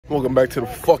Welcome back to the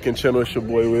fucking channel. It's your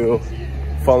boy Will.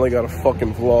 Finally got a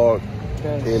fucking vlog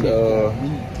in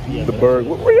the Berg.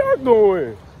 Where y'all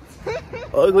going?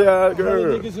 Ugly eyed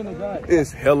girl.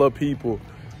 It's hella people.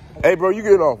 Hey bro, you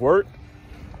getting off work?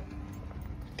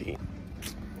 Damn.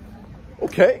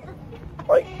 Okay.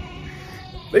 Like,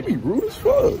 they be rude as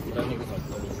fuck.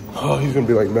 Oh, he's gonna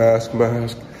be like, mask.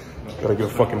 Gotta get a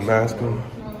fucking mask on.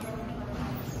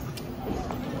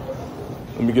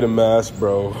 Let me get a mask,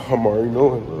 bro. I'm already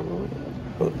knowing,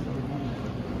 bro.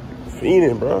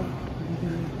 Fiending, bro.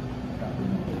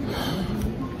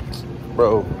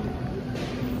 Bro,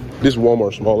 this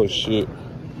Walmart small as shit.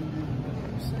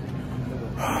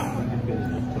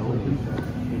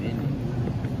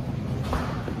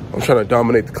 I'm trying to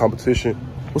dominate the competition.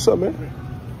 What's up, man?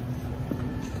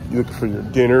 You looking for your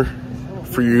dinner?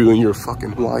 For you and your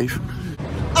fucking wife?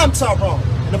 I'm Tyrone,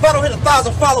 and if I don't hit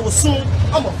 1,000 followers soon,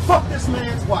 I'ma fuck this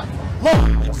man's wife.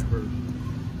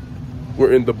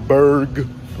 We're in the Berg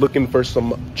looking for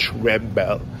some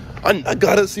treble. I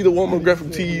gotta see the Walmart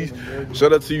graphic tees.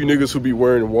 Shout out to you niggas who be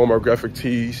wearing Walmart graphic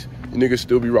tees. You niggas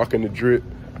still be rocking the drip.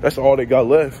 That's all they got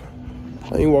left.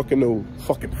 I ain't walking no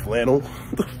fucking flannel.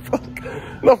 What the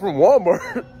fuck? Not from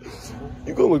Walmart.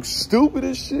 You gonna look stupid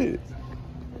as shit.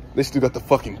 They still got the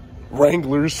fucking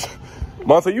Wranglers.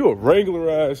 Monte, you a Wrangler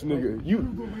ass nigga.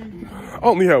 I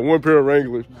only have one pair of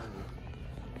Wranglers.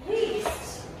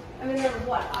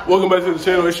 Welcome back to the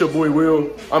channel. It's your boy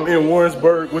Will. I'm in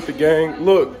Warrensburg with the gang.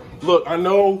 Look, I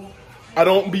know I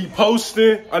don't be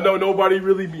posting. I know nobody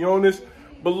really be on this.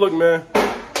 But look, man.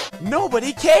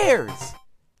 Nobody cares.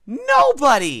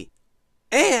 Nobody.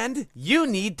 And you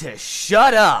need to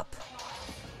shut up.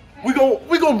 We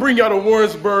gonna bring y'all a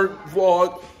Warrensburg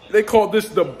vlog. They call this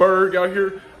the Berg out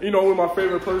here. You know, we're my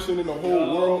favorite person in the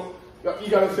whole world.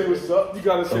 You gotta say what's up. You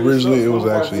gotta say Originally, what's up.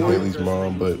 it was actually Haylee's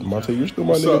mom, but Monte, you're still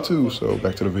my nigga too, so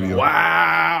back to the video.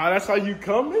 Wow, that's how you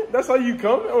coming? That's how you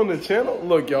coming on the channel?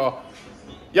 Look, y'all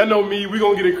know me. We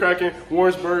gonna get it cracking.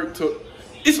 Warrensburg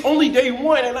it's only day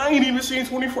one, and I ain't even seen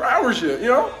 24 hours yet, you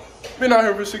know? Been out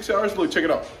here for 6 hours. Look, check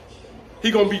it out. He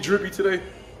gonna be drippy today.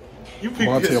 You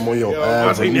people Monte, I'm on your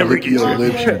ass. Monte You never lick your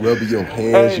lips, you rubbing your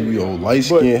hands, you your light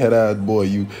but- skin head ass boy.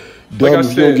 You Like I dumb, you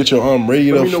said, don't get your arm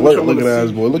ready let to me know what flirt y'all looking wanna ass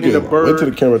see. boy. Look Need at a him. bird, Wait till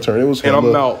the camera turn. It was and I'm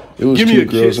hella, out. it was Give me two a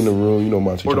girls kiss. in the room. You know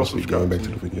Monte Or trying don't to sleep. subscribe Going back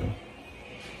to to the video.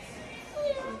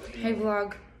 Hey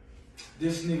vlog.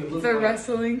 This nigga look For like,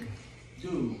 wrestling.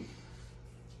 dude.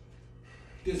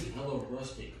 This hella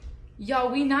rustic.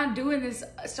 Y'all, we not doing this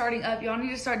starting up. Y'all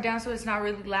need to start down so it's not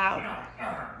really loud.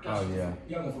 Oh yeah.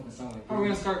 Y'all gonna fucking sound like. How are we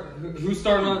gonna start? Who's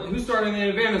starting in the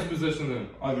advantage position then?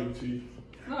 I'll give it to you.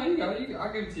 No, you got it.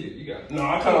 I'll give it to you. You got it. No,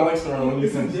 I kind of like starting on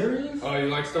these things. Oh, you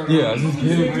like starting? Yeah, on just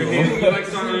give it to him. You like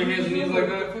starting on your hands and knees like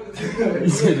that? You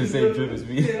said the same trip as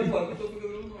me. Yeah, I'm like, what the fuck is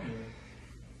going on,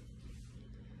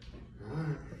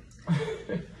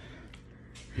 man?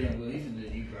 Yeah, well, he's in the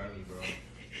deep me, bro.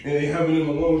 And they haven't in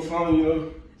a long time, you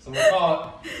know. So I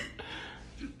thought.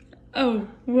 Oh,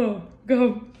 whoa,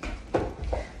 go.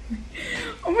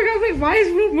 Oh my god, wait, why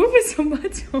is Will moving so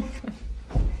much? Oh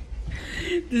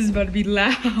this is about to be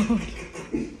loud.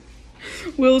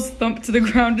 Will's thump to the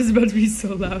ground is about to be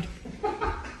so loud.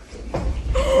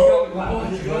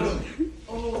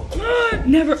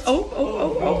 Never. Oh.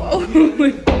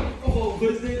 Oh,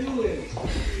 what is they doing?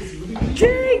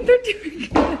 Dang, they're doing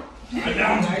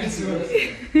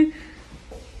good.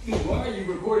 Dude, why are you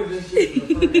recording this shit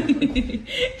in the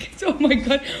first? Oh my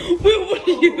god. Will, what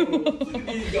are you?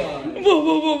 He's gone.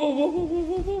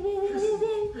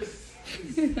 Whoa. Chris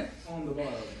on the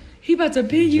bottom. He about to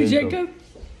pin you, Jacob.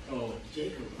 Oh,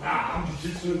 Jacob. Nah, I'm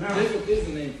just now. Jacob is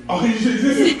the name for me. Oh, he's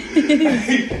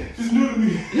just new to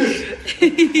me.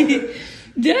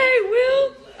 Dang,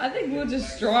 Will. I think Will's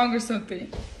just strong or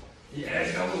something. Yeah,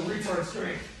 that's got a little retard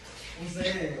strength. I'm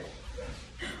saying.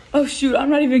 Oh shoot, I'm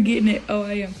not even getting it. Oh,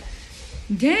 I am.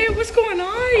 Damn, what's going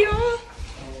on, y'all?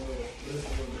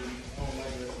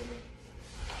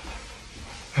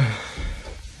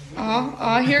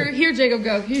 Here Jacob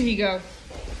go. Here he go.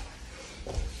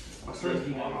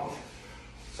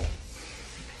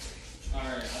 Alright,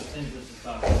 I think this is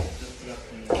stop. Just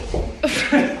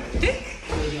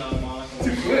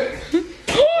Too quick.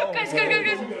 Oh, guys. Stop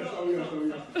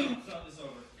this over.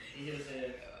 He hit his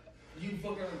head. You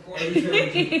fucking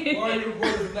recorded. Why are you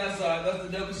recording from that side? That's the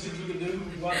dumbest shit you can do.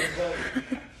 What the fuck?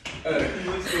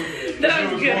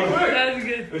 That was good.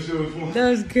 That shit was fun. That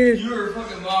was good. You were a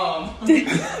fucking mom.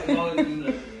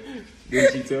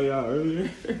 Didn't she tell y'all earlier?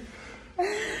 I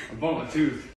bumped my tooth.